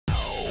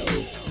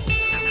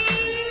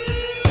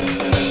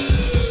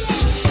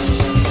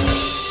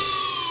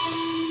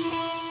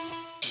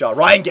shot.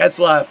 Ryan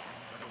Getzlaf.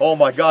 Oh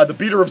my God, the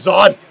beater of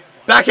Zod.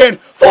 Backhand,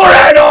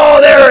 forehand.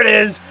 Oh, there it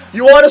is.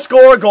 You want to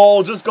score a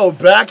goal, just go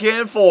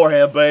backhand,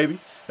 forehand, baby.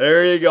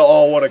 There you go.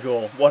 Oh, what a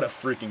goal. What a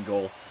freaking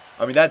goal.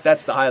 I mean,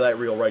 that's the highlight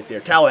reel right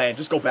there. Callahan,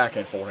 just go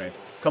backhand, forehand.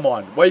 Come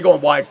on. What are you going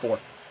wide for? Where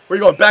are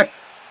you going back?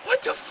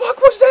 What the fuck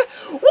was that?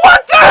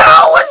 What the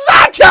hell was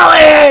that,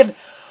 Callahan?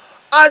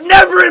 I've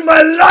never in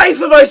my life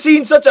have I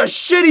seen such a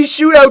shitty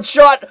shootout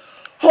shot.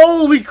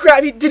 Holy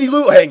crap. Did he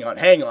lose? Hang on.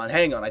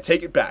 I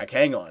take it back.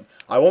 Hang on.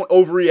 I won't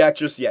overreact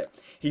just yet.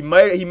 He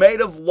may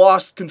have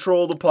lost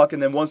control of the puck,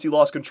 and then once he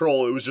lost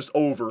control, it was just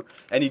over,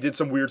 and he did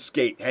some weird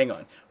skate. Hang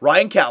on.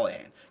 Ryan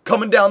Callahan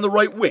coming down the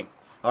right wing.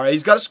 All right,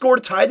 he's got to score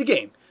to tie the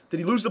game.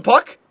 Did he lose the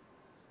puck?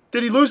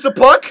 Did he lose the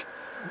puck?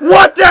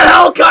 What the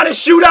hell kind of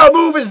shootout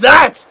move is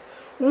that?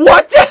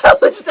 What the hell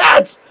is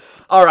that?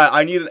 All right,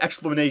 I need an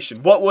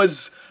explanation. What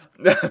was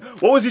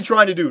he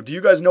trying to do? Do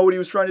you guys know what he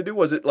was trying to do?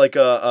 Was it like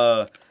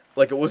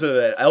was it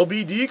an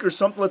LB deke or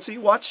something? Let's see.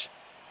 Watch.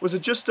 Was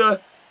it just a?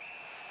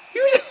 He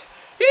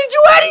didn't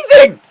do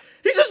anything.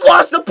 He just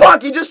lost the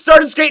puck. He just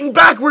started skating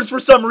backwards for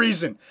some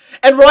reason.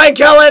 And Ryan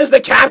Callahan is the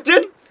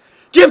captain?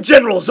 Give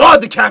General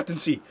Zod the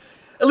captaincy.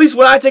 At least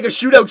when I take a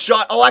shootout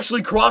shot, I'll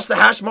actually cross the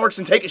hash marks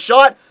and take a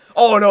shot.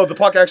 Oh no, the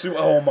puck actually.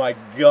 Oh my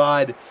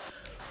God.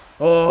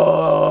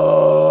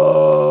 Oh,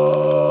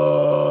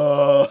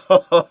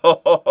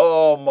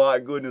 oh my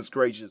goodness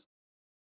gracious.